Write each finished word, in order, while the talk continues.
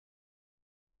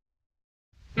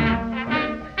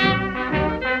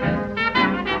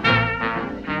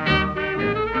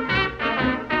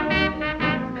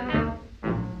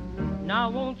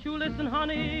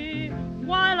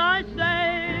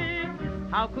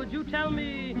How could you tell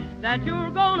me that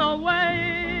you're going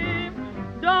away?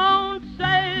 Don't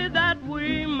say that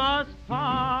we must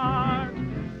part.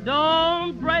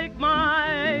 Don't break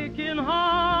my aching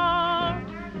heart.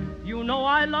 You know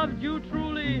I loved you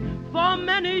truly for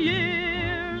many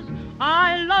years.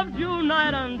 I loved you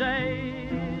night and day.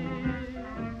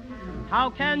 How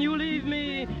can you leave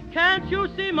me? Can't you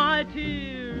see my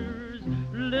tears?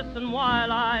 Listen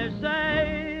while I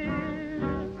say,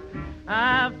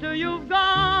 after you've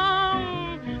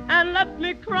gone and left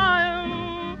me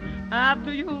crying,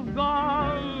 after you've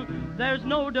gone, there's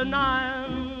no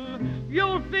denying.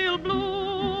 You'll feel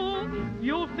blue,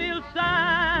 you'll feel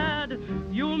sad,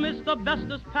 you'll miss the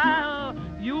bestest pal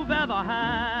you've ever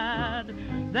had.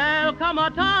 There'll come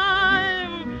a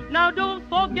time, now don't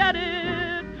forget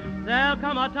it, there'll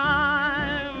come a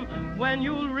time when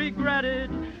you'll regret it.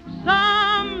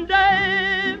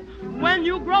 Someday, when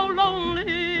you grow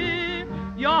lonely,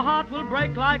 your heart will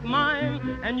break like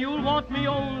mine, and you'll want me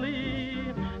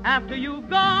only after you've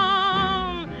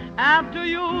gone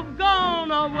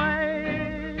away.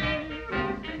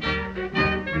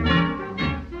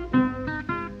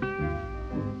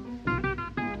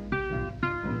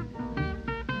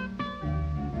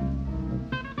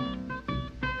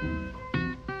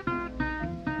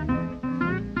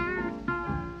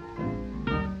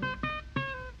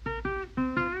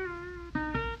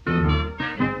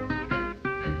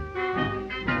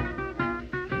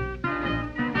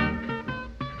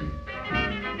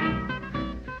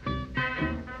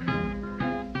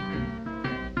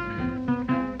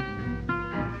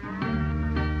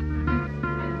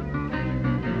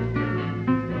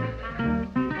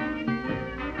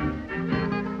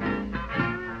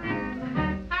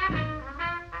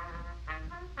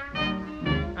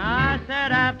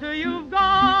 After you've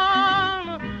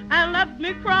gone and left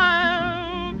me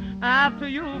crying, after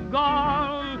you've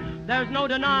gone, there's no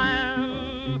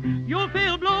denying. You'll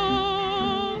feel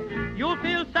blue, you'll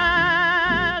feel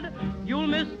sad, you'll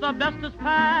miss the bestest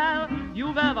pal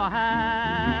you've ever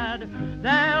had.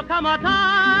 There'll come a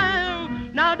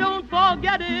time, now don't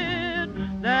forget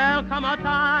it, there'll come a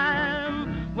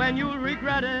time when you'll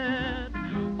regret it.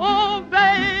 Oh,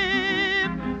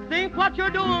 babe, think what you're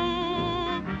doing.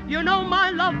 You know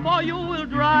my love for you will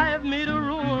drive me to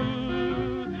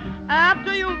ruin.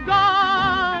 After you've gone